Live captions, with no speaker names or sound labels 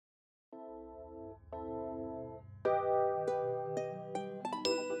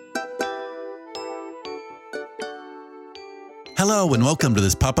Hello and welcome to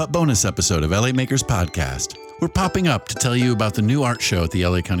this pop-up bonus episode of LA Makers Podcast. We're popping up to tell you about the new art show at the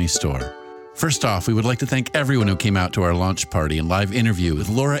LA County Store. First off, we would like to thank everyone who came out to our launch party and live interview with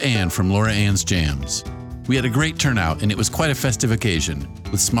Laura Ann from Laura Ann's Jams. We had a great turnout and it was quite a festive occasion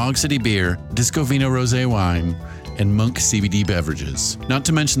with Smog City beer, Disco Vino Rosé wine, and Monk CBD beverages, not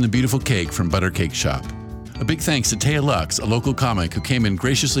to mention the beautiful cake from Butter Cake Shop. A big thanks to Taya Lux, a local comic who came and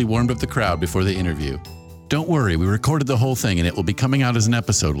graciously warmed up the crowd before the interview. Don't worry, we recorded the whole thing and it will be coming out as an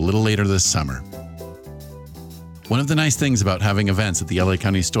episode a little later this summer. One of the nice things about having events at the LA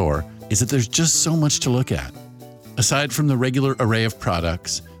County Store is that there's just so much to look at. Aside from the regular array of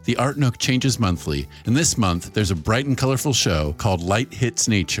products, the Art Nook changes monthly, and this month there's a bright and colorful show called Light Hits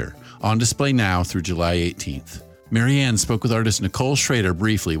Nature, on display now through July 18th. Marianne spoke with artist Nicole Schrader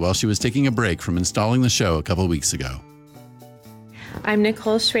briefly while she was taking a break from installing the show a couple weeks ago. I'm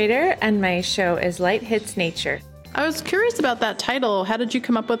Nicole Schrader, and my show is Light Hits Nature. I was curious about that title. How did you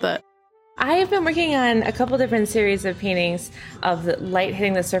come up with it? I have been working on a couple different series of paintings of the light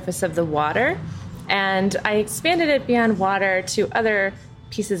hitting the surface of the water, and I expanded it beyond water to other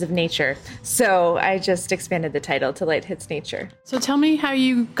pieces of nature. So I just expanded the title to Light Hits Nature. So tell me how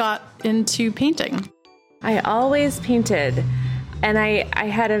you got into painting. I always painted, and I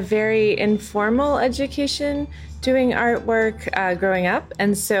had a very informal education doing artwork growing up,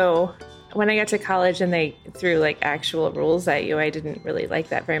 and so when I got to college and they threw like actual rules at you, I didn't really like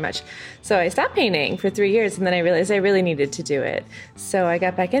that very much. So I stopped painting for 3 years, and then I realized I really needed to do it. So I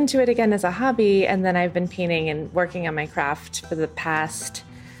got back into it again as a hobby, and then I've been painting and working on my craft for the past,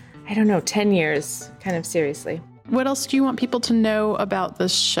 10 years, kind of seriously. What else do you want people to know about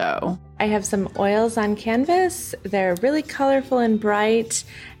this show? I have some oils on canvas. They're really colorful and bright.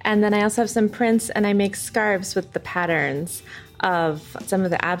 And then I also have some prints, and I make scarves with the patterns of some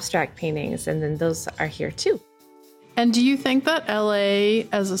of the abstract paintings, and then those are here too. And do you think that LA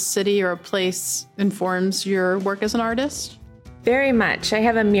as a city or a place informs your work as an artist? Very much. I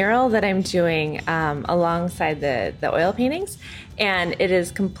have a mural that I'm doing alongside the oil paintings, and it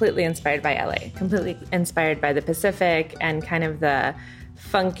is completely inspired by LA, completely inspired by the Pacific and kind of the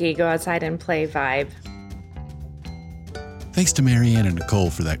funky go outside and play vibe. Thanks to Marianne and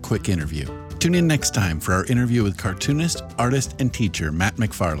Nicole for that quick interview. Tune in next time for our interview with cartoonist, artist, and teacher Matt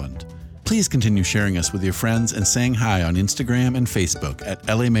McFarland. Please continue sharing us with your friends and saying hi on Instagram and Facebook at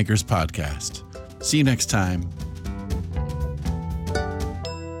LA Makers Podcast. See you next time.